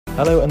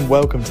Hello and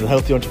welcome to the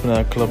Healthy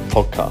Entrepreneur Club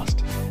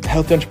podcast. A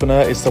healthy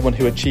entrepreneur is someone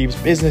who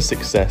achieves business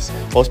success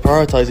whilst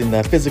prioritising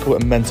their physical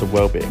and mental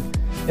well-being.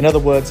 In other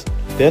words,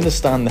 they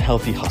understand the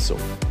healthy hustle.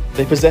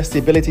 They possess the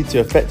ability to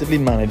effectively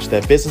manage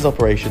their business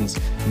operations,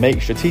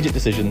 make strategic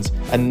decisions,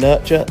 and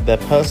nurture their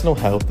personal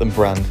health and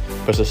brand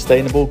for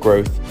sustainable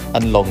growth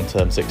and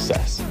long-term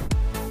success.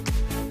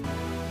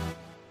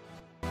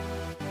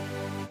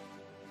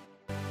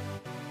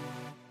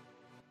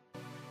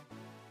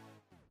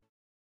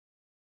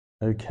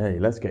 Okay,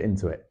 let's get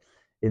into it.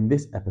 In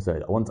this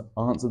episode, I want to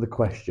answer the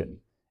question,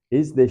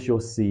 is this your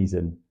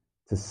season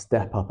to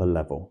step up a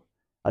level?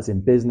 That's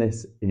in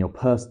business, in your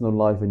personal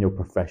life, in your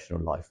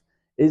professional life.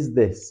 Is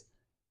this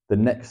the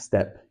next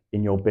step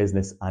in your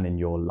business and in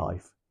your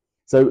life?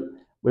 So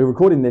we're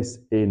recording this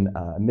in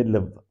middle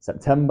of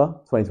September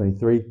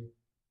 2023.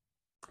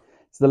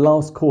 It's the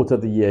last quarter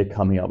of the year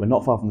coming up. We're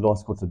not far from the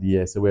last quarter of the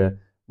year, so we're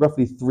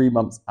roughly 3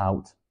 months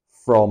out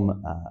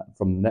from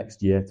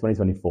next year,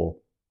 2024.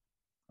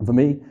 And for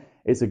me,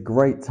 it's a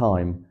great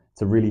time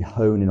to really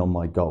hone in on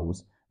my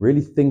goals,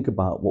 really think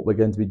about what we're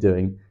going to be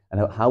doing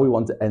and how we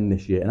want to end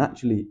this year. And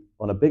actually,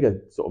 on a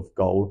bigger sort of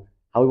goal,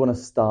 how we want to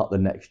start the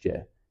next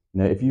year.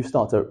 You know, if you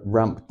start to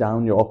ramp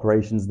down your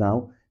operations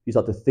now, if you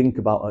start to think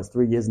about it's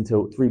 3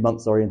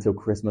 months until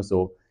Christmas,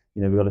 or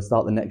we've got to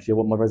start the next year,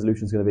 what my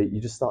resolution is going to be, you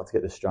just start to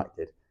get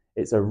distracted.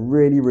 It's a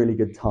really, really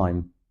good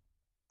time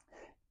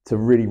to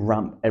really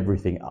ramp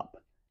everything up.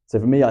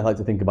 So for me, I like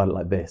to think about it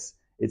like this.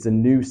 It's a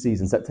new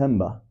season.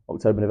 September,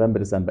 October, November,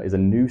 December is a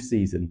new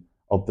season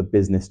of the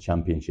business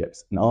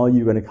championships. And are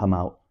you going to come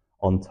out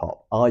on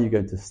top? Are you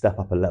going to step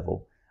up a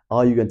level?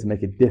 Are you going to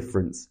make a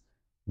difference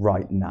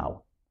right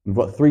now? We've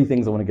got 3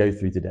 things I want to go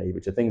through today,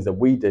 which are things that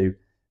we do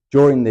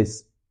during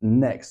this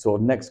next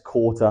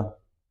quarter,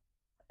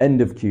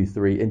 end of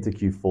Q3 into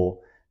Q4,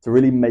 to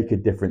really make a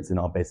difference in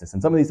our business.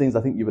 And some of these things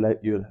I think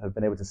you have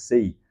been able to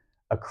see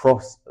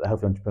across the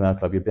Healthy Entrepreneur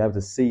Club. You'll be able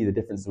to see the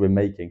differences we're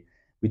making.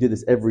 We do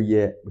this every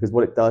year because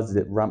what it does is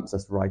it ramps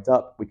us right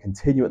up. We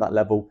continue at that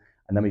level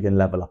and then we can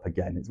level up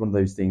again. It's one of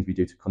those things we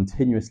do to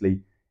continuously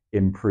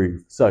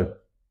improve. So,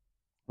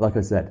 like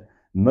I said,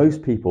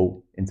 most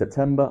people in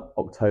September,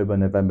 October,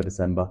 November,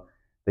 December,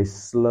 they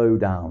slow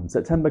down.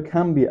 September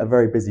can be a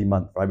very busy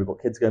month, right? We've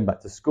got kids going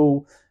back to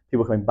school,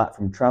 people coming back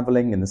from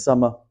traveling in the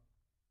summer.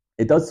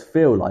 It does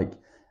feel like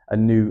a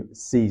new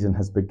season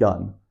has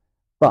begun,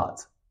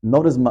 but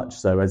not as much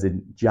so as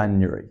in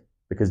January.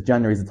 Because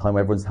January is the time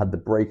where everyone's had the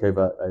break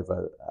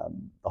over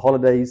the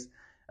holidays,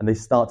 and they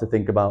start to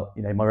think about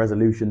my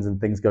resolutions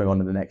and things going on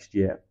in the next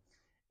year.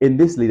 In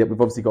this lead up, we've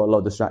obviously got a lot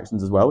of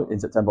distractions as well. In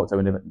September,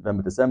 October,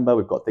 November, December,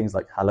 we've got things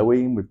like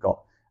Halloween, we've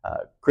got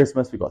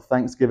Christmas, we've got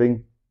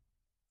Thanksgiving.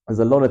 There's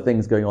a lot of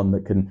things going on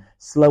that can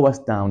slow us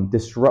down,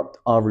 disrupt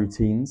our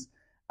routines,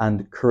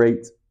 and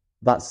create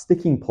that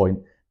sticking point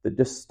that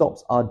just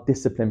stops our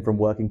discipline from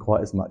working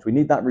quite as much. We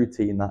need that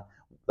routine, that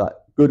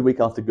good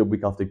week after good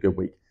week after good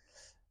week.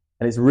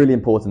 And it's really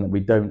important that we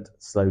don't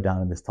slow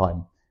down in this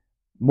time.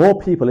 More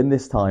people in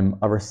this time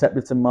are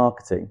receptive to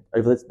marketing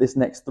over this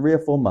next 3 or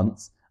 4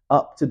 months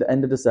up to the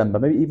end of December,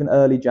 maybe even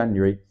early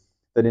January,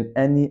 than in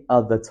any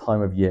other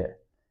time of year.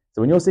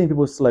 So when you're seeing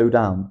people slow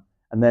down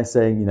and they're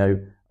saying,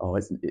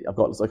 I've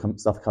got some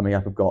stuff coming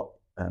up, I've got,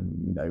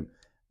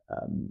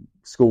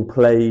 school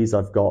plays,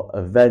 I've got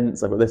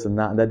events, I've got this and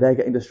that, and they're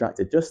getting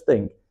distracted. Just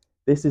think,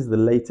 this is the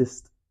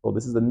latest, or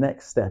this is the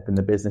next step in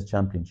the business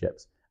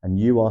championships, and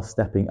you are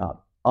stepping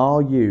up.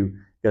 Are you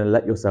going to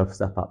let yourself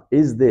step up?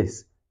 Is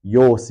this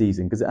your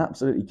season? Because it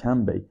absolutely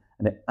can be,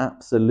 and it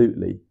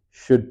absolutely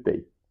should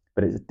be,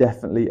 but it's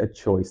definitely a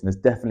choice, and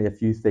there's definitely a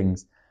few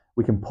things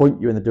we can point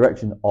you in the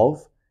direction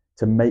of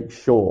to make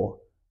sure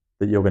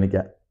that you're going to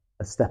get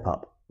a step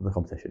up of the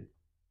competition.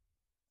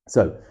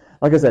 So,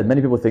 like I said,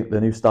 many people think the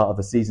new start of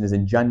the season is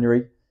in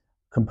January.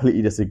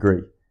 Completely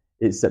disagree.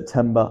 It's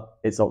September,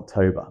 it's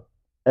October.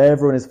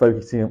 Everyone is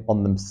focusing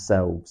on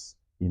themselves,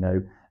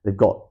 They've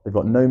got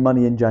no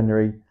money in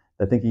January.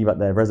 They're thinking about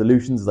their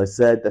resolutions, as I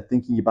said. They're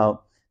thinking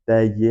about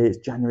their year. It's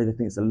January. They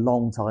think it's a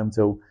long time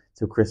till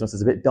Christmas.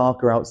 It's a bit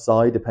darker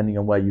outside, depending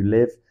on where you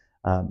live.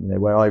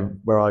 Where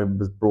I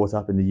was brought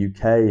up in the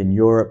UK, in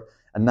Europe,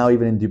 and now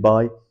even in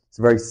Dubai, it's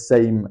a very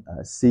same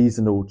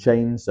seasonal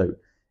change. So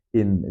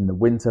in the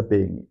winter,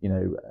 being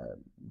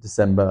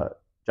December,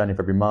 January,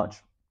 February, March,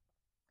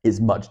 it's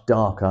much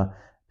darker.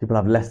 People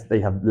have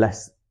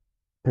less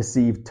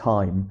perceived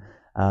time.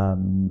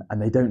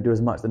 And they don't do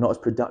as much. They're not as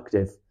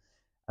productive.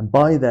 And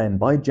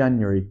by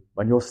January,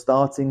 when you're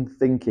starting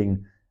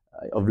thinking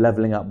of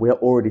leveling up, we're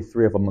already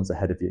 3 or 4 months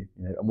ahead of you.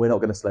 And we're not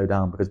going to slow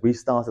down because we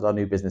started our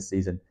new business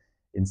season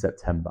in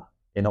September.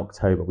 In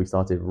October, we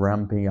started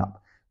ramping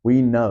up.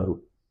 We know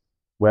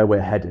where we're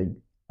heading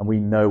and we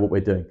know what we're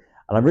doing.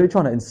 And I'm really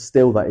trying to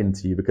instill that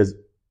into you because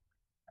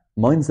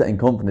mindset and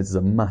confidence is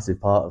a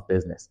massive part of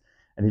business.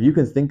 And if you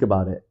can think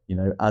about it,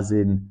 as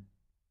in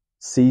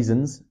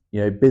seasons,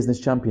 business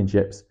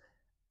championships,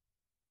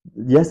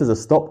 yes, there's a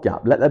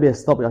stopgap. Let there be a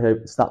stopgap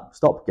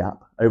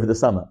over the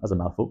summer. That's a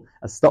mouthful.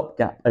 A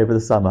stopgap over the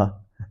summer,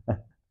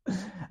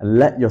 and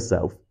let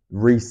yourself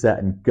reset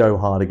and go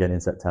hard again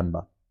in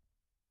September.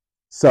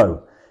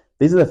 So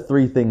these are the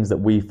 3 things that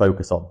we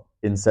focus on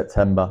in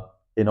September,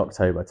 in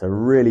October, to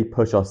really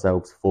push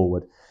ourselves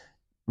forward.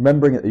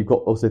 Remembering that you've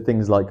got also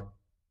things like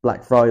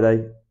Black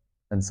Friday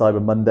and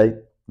Cyber Monday,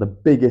 the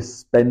biggest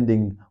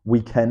spending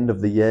weekend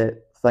of the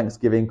year,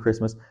 Thanksgiving,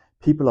 Christmas.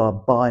 People are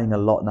buying a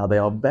lot now. They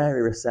are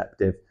very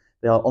receptive.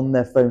 They are on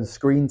their phones.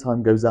 Screen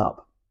time goes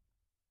up.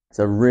 It's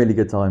a really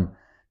good time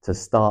to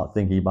start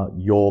thinking about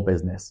your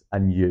business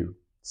and you.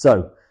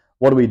 So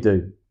what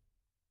do?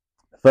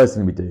 The first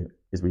thing we do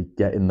is we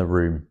get in the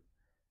room.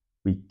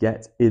 We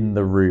get in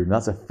the room.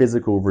 That's a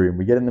physical room.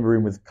 We get in the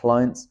room with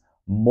clients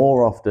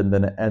more often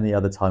than at any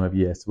other time of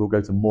year. So we'll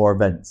go to more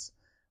events.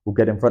 We'll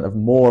get in front of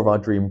more of our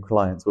dream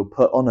clients. We'll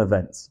put on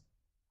events.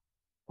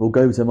 We'll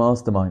go to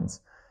masterminds.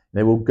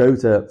 We'll go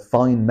to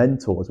find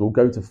mentors. We'll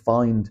go to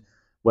find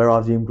where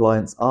our dream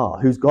clients are.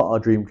 Who's got our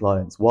dream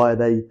clients? Why are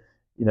they,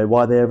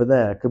 why are they over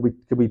there? Could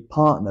we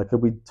partner?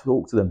 Could we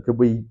talk to them? Could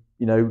we,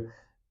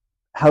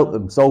 help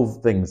them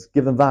solve things,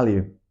 give them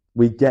value?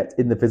 We get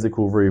in the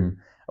physical room,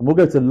 and we'll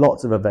go to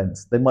lots of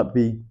events. They might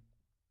be,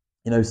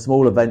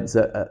 small events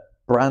at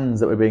brands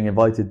that we're being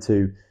invited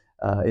to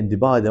in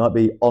Dubai. There might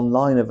be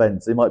online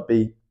events. They might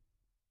be,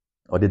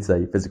 I did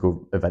say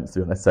physical events, to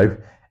be honest. So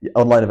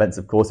online events,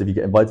 of course, if you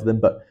get invited to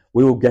them, but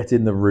we will get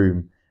in the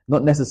room.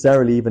 Not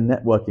necessarily even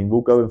networking.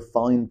 We'll go and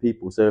find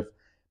people. So if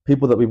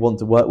people that we want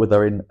to work with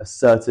are in a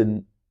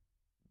certain,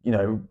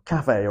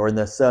 cafe or in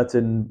a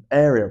certain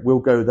area, we'll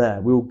go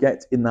there. We'll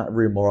get in that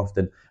room more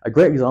often. A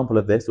great example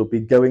of this will be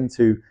going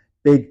to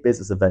big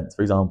business events,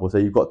 for example. So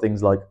you've got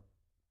things like,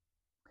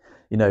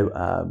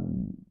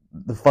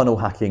 the funnel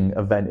hacking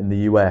event in the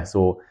US,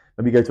 or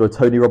maybe go to a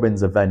Tony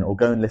Robbins event, or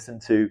go and listen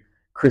to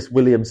Chris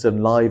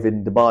Williamson live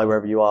in Dubai,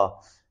 wherever you are.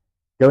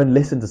 Go and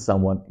listen to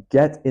someone.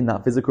 Get in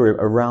that physical room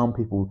around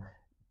people.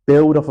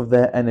 Build off of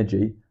their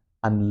energy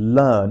and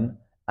learn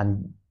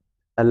and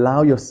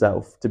allow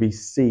yourself to be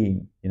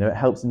seen. It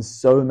helps in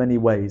so many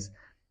ways.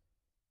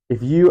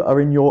 If you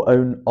are in your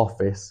own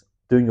office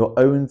doing your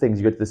own things,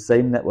 you go to the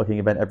same networking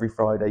event every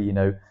Friday,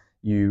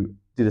 you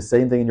do the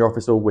same thing in your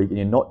office all week, and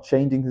you're not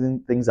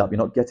changing things up, you're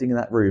not getting in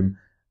that room,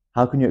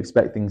 how can you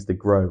expect things to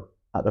grow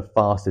at the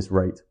fastest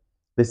rate?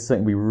 This is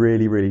something we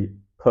really, really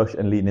push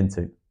and lean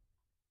into.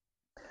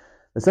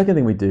 The second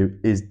thing we do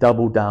is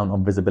double down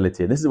on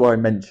visibility. And this is where I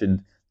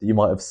mentioned that you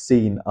might have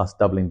seen us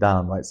doubling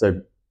down, right?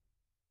 So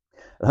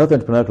at Healthy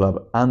Entrepreneur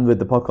Club and with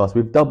the podcast,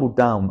 we've doubled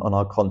down on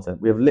our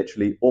content. We have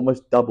literally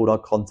almost doubled our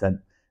content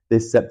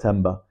this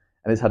September,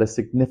 and it's had a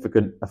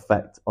significant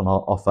effect on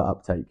our offer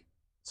uptake.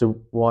 So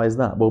why is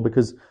that? Well,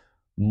 because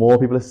more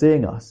people are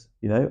seeing us,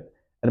 and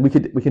we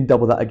can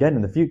double that again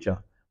in the future.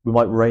 We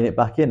might rein it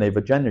back in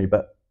over January,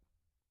 but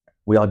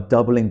we are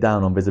doubling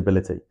down on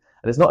visibility.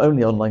 And it's not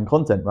only online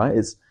content, right?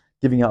 It's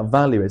giving out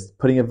value, it's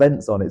putting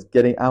events on, it's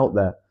getting out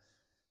there.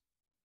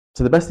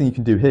 So the best thing you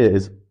can do here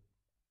is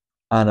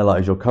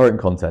analyze your current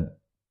content.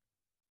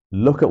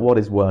 Look at what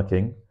is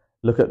working,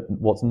 look at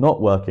what's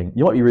not working.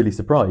 You might be really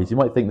surprised. You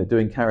might think that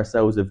doing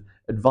carousels of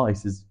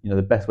advice is,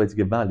 the best way to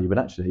give value, but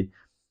actually,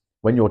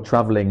 when you're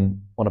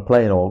traveling on a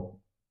plane or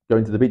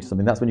going to the beach or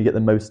something, that's when you get the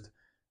most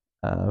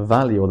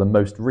value or the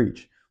most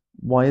reach.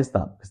 Why is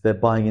that? Because they're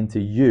buying into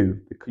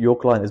you. Your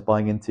client is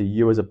buying into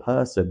you as a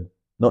person,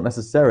 not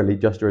necessarily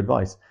just your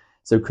advice.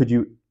 So could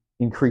you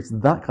increase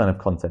that kind of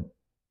content?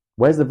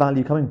 Where's the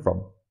value coming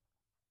from?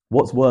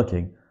 What's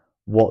working?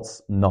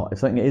 What's not? If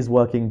something is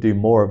working, do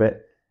more of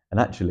it, and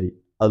actually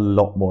a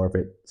lot more of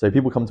it. So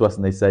people come to us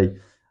and they say,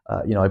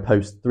 I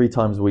post 3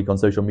 times a week on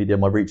social media,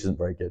 my reach isn't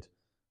very good.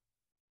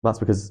 That's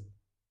because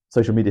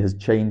social media has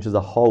changed as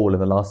a whole in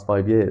the last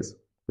 5 years.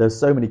 There's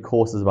so many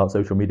courses about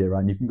social media, right?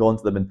 And you can go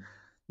onto them and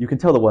you can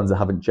tell the ones that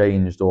haven't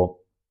changed or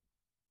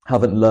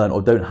haven't learned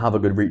or don't have a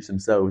good reach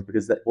themselves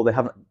because they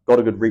haven't got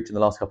a good reach in the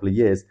last couple of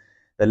years.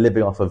 They're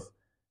living off of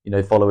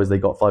followers they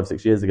got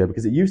 5-6 years ago,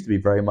 because it used to be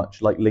very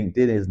much like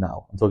LinkedIn is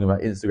now. I'm talking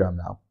about Instagram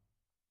now.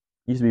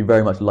 It used to be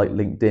very much like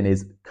LinkedIn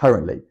is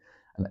currently,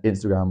 and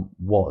Instagram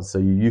was. So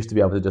you used to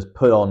be able to just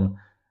put on,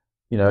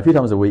 a few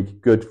times a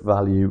week, good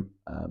value,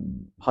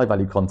 high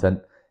value content.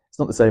 It's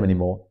not the same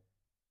anymore.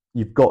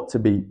 You've got to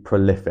be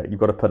prolific. You've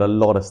got to put a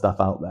lot of stuff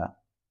out there.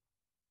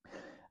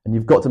 And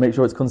you've got to make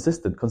sure it's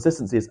consistent.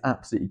 Consistency is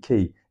absolutely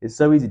key. It's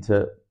so easy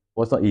to,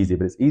 well, it's not easy,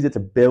 but it's easier to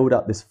build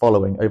up this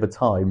following over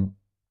time.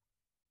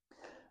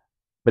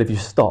 But if you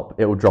stop,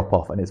 it will drop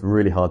off, and it's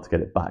really hard to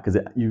get it back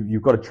because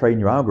you've got to train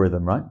your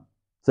algorithm, right?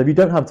 So if you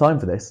don't have time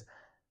for this,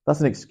 that's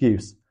an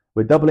excuse.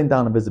 We're doubling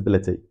down on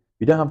visibility. If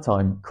you don't have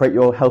time, create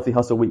your Healthy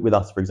Hustle Week with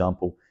us, for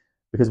example,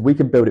 because we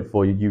can build it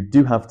for you. You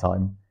do have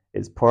time.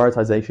 It's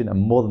prioritization, and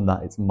more than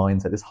that, it's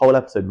mindset. This whole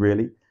episode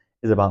really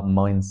is about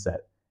mindset.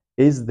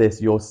 Is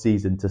this your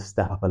season to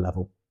step up a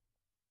level?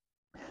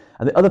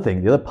 And the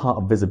other part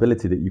of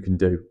visibility that you can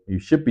do, you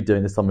should be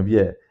doing this time of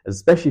year,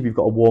 especially if you've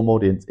got a warm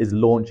audience, is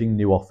launching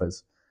new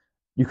offers.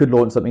 You could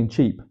launch something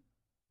cheap.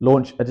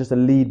 Launch just a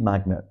lead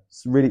magnet,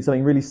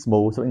 something really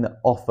small, something that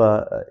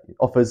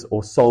offers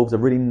or solves a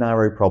really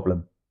narrow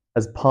problem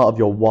as part of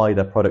your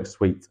wider product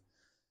suite.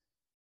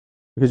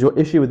 Because your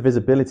issue with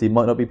visibility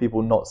might not be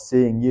people not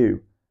seeing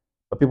you,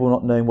 but people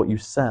not knowing what you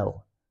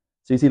sell.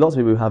 So you see lots of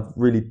people who have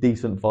really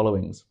decent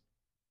followings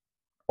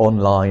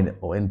online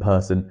or in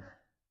person,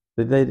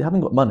 but they haven't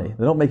got money.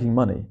 They're not making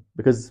money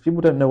because people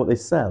don't know what they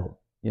sell.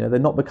 They're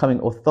not becoming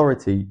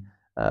authoritative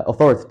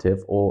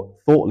or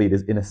thought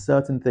leaders in a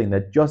certain thing.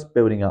 They're just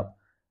building up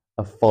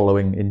a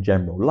following in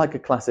general, like a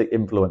classic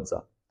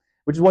influencer,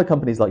 which is why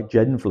companies like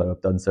Genflow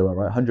have done so well,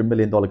 right? $100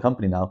 million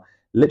company now,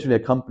 literally a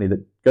company that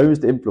goes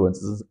to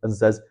influencers and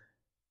says,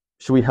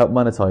 should we help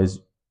monetize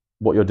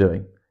what you're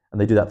doing?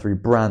 And they do that through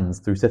brands,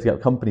 through setting up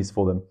companies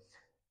for them.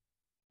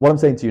 What I'm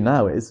saying to you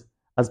now is,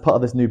 as part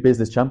of this new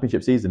business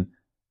championship season,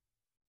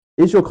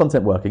 is your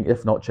content working?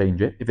 If not,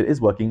 change it. If it is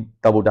working,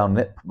 double down on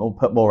it,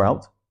 put more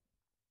out.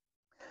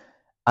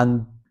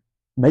 And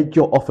make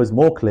your offers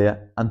more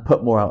clear and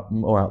put more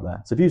out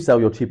there. So if you sell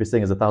your cheapest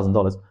thing as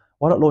 $1,000,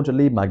 why not launch a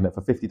lead magnet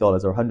for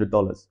 $50 or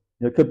 $100?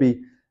 It could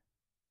be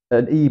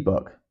an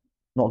ebook,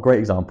 not a great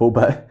example,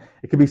 but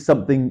it could be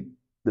something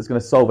that's going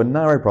to solve a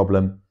narrow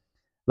problem.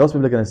 Lots of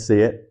people are going to see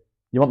it.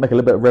 You might make a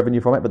little bit of revenue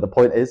from it, but the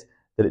point is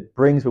that it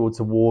brings people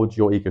towards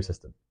your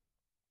ecosystem.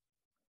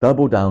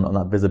 Double down on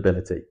that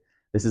visibility.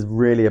 This is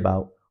really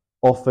about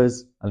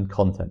offers and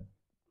content.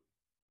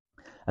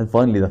 And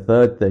finally, the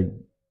third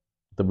thing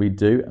that we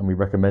do and we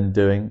recommend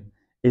doing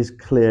is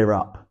clear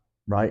up,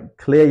 right?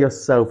 Clear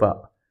yourself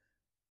up.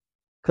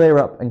 Clear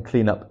up and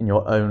clean up in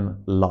your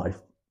own life.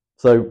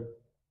 So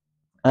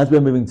as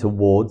we're moving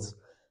towards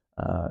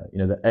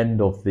the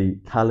end of the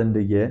calendar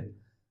year,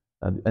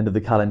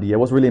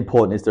 what's really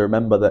important is to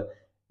remember that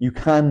you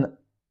can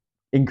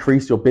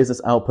increase your business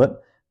output.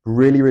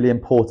 Really, really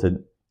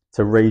important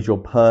to raise your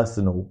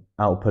personal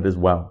output as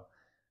well.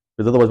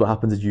 Because otherwise what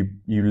happens is you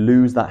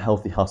lose that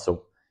healthy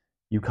hustle.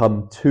 You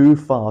come too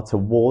far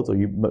towards, or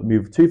you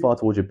move too far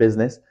towards your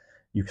business.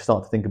 You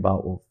start to think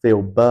about or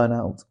feel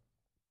burnout.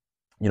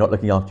 You're not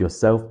looking after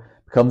yourself.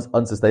 It becomes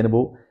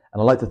unsustainable.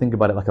 And I like to think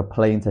about it like a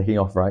plane taking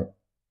off, right?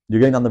 You're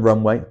going down the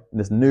runway in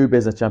this new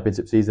business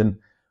championship season,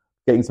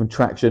 getting some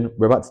traction.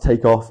 We're about to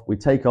take off. We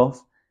take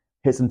off,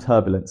 hit some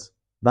turbulence.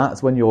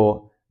 That's when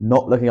you're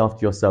not looking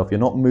after yourself. You're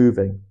not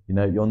moving. You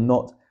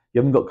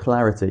haven't got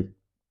clarity.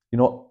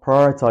 You're not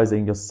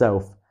prioritizing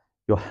yourself,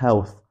 your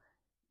health,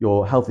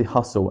 your healthy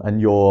hustle,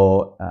 and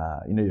your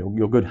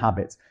good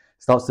habits.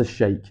 Starts to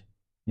shake.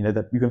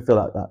 That you can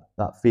feel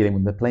that feeling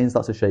when the plane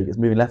starts to shake. It's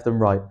moving left and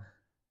right,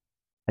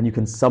 and you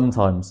can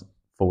sometimes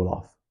fall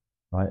off.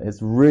 Right?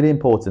 It's really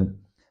important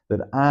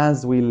that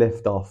as we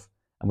lift off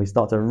and we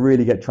start to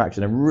really get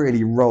traction and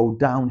really roll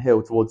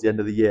downhill towards the end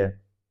of the year,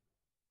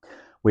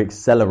 we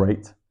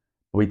accelerate.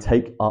 We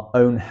take our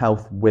own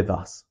health with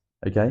us.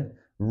 Okay?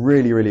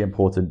 Really, really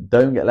important.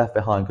 Don't get left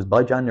behind, because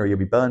by January you'll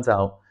be burnt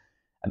out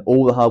and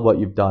all the hard work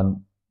you've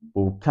done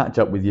will catch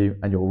up with you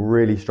and you'll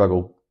really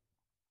struggle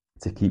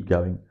to keep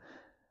going.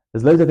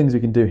 There's loads of things we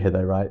can do here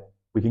though, right?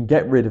 We can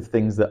get rid of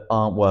things that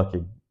aren't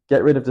working.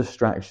 Get rid of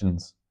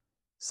distractions.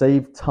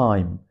 Save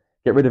time.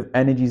 Get rid of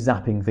energy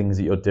zapping things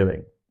that you're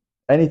doing.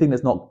 Anything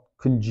that's not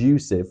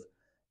conducive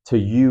to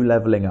you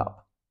leveling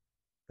up.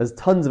 There's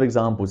tons of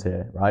examples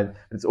here, right?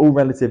 It's all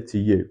relative to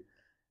you.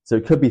 So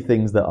it could be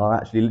things that are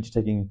actually literally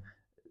taking,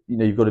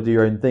 you've got to do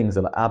your own things,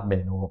 like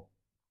admin or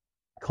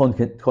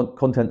content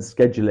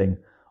scheduling,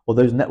 or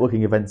those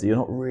networking events that you're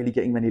not really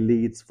getting many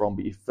leads from,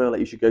 but you feel like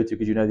you should go to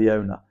because you know the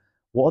owner.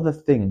 What are the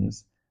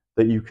things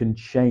that you can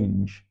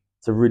change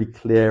to really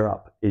clear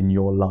up in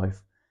your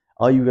life?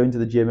 Are you going to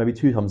the gym maybe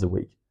 2 times a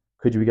week?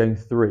 Could you be going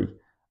 3?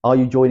 Are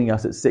you joining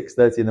us at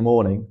 6:30 in the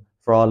morning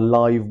for our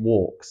live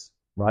walks,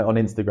 right, on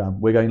Instagram?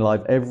 We're going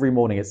live every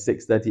morning at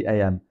 6:30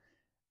 a.m.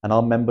 And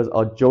our members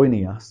are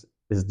joining us,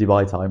 this is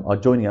Dubai time, are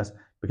joining us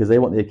because they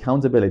want the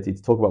accountability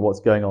to talk about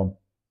what's going on.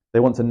 They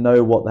want to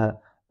know what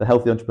the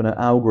Healthy Entrepreneur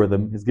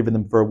algorithm has given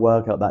them for a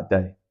workout that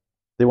day.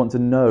 They want to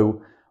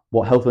know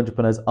what healthy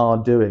entrepreneurs are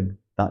doing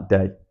that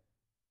day,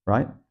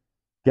 right?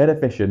 Get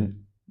efficient,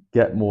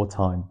 get more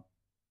time.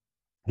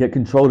 Get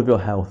control of your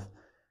health.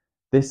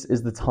 This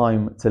is the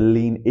time to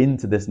lean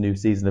into this new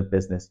season of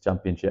business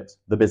championships,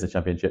 the business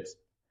championships,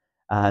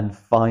 and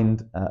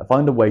find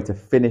a way to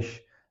finish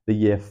the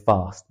year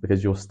fast,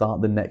 because you'll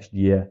start the next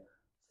year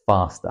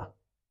faster.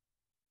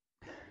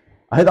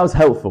 I hope that was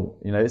helpful.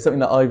 It's something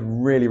that I've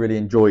really, really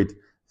enjoyed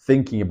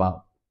thinking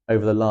about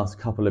over the last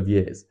couple of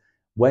years.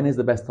 When is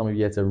the best time of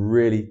year to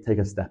really take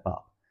a step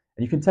up?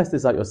 And you can test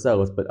this out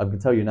yourselves, but I can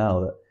tell you now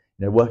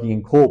that working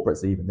in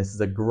corporates even, this is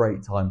a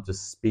great time to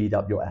speed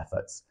up your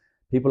efforts.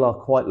 People are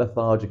quite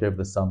lethargic over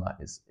the summer.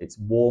 It's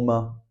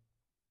warmer.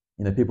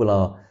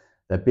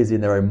 They're busy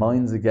in their own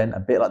minds again, a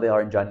bit like they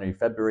are in January,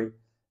 February.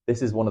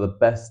 This is one of the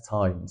best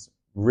times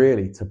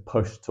really to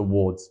push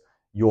towards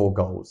your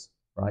goals,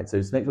 right? So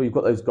just make sure you've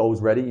got those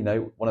goals ready.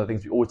 One of the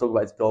things we always talk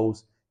about is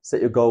goals.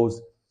 Set your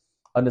goals,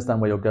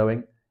 understand where you're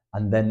going,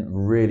 and then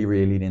really,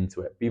 really lean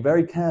into it. Be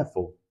very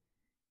careful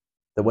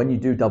that when you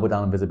do double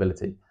down on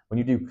visibility, when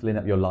you do clean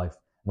up your life,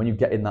 when you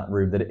get in that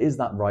room, that it is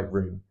that right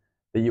room,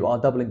 that you are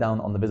doubling down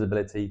on the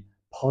visibility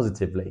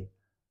positively.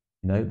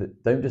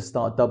 That don't just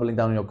start doubling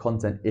down on your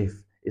content if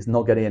it's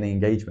not getting any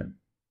engagement?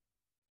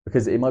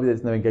 Because it might be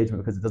there's no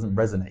engagement because it doesn't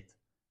resonate.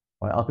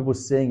 Right? Are people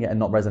seeing it and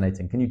not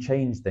resonating? Can you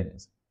change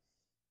things?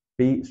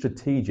 Be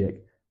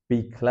strategic,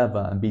 be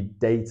clever, and be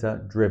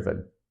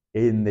data-driven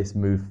in this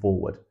move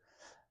forward.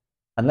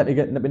 And let me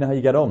know how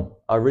you get on.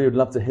 I really would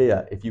love to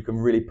hear if you can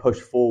really push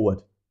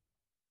forward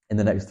in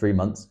the next 3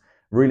 months,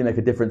 really make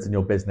a difference in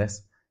your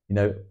business.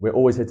 We're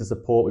always here to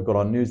support. We've got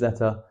our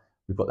newsletter.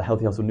 We've got the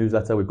Healthy Hustle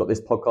newsletter. We've got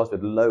this podcast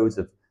with loads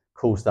of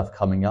cool stuff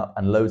coming up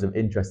and loads of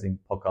interesting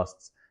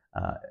podcasts.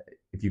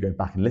 If you go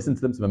back and listen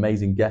to them, some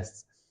amazing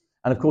guests.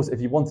 And of course, if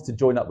you wanted to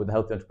join up with the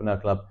Healthy Entrepreneur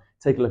Club,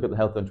 take a look at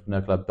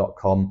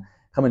thehealthyentrepreneur.club.com.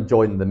 Come and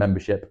join the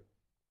membership.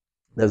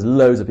 There's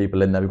loads of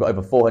people in there. We've got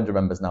over 400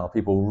 members now.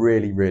 People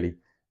really, really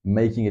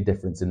making a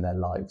difference in their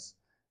lives.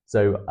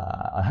 So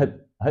I hope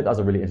that was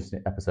a really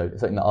interesting episode.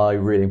 It's something that I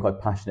really am quite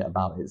passionate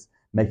about, is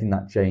making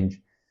that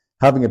change,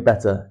 having a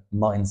better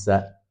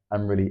mindset,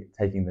 and really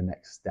taking the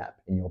next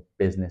step in your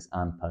business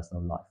and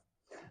personal life.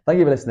 Thank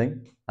you for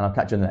listening, and I'll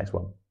catch you in the next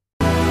one.